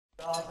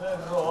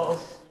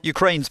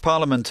Ukraine's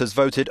parliament has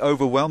voted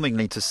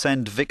overwhelmingly to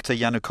send Viktor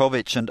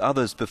Yanukovych and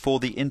others before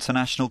the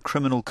International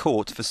Criminal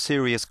Court for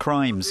serious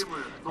crimes.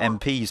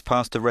 MPs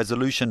passed a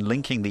resolution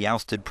linking the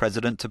ousted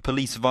president to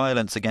police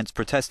violence against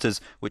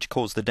protesters, which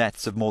caused the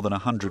deaths of more than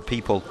 100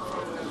 people.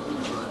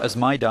 As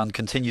Maidan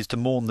continues to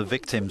mourn the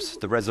victims,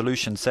 the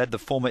resolution said the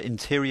former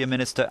Interior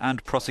Minister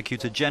and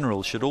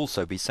Prosecutor-General should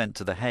also be sent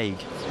to The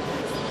Hague.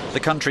 The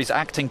country's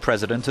acting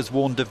president has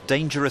warned of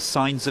dangerous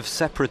signs of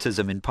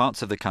separatism in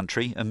parts of the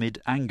country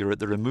amid anger at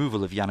the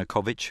removal of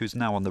Yanukovych, who's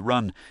now on the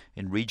run.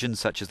 In regions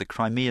such as the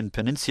Crimean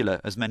Peninsula,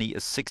 as many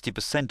as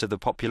 60% of the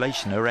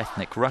population are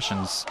ethnic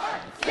Russians.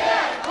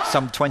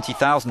 Some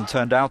 20,000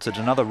 turned out at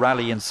another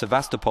rally in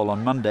Sevastopol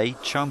on Monday,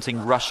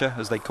 chanting Russia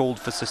as they called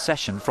for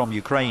secession from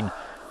Ukraine.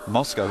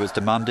 Moscow has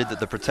demanded that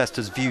the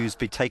protesters' views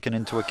be taken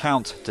into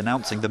account,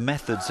 denouncing the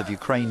methods of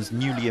Ukraine's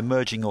newly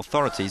emerging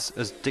authorities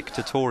as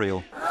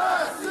dictatorial.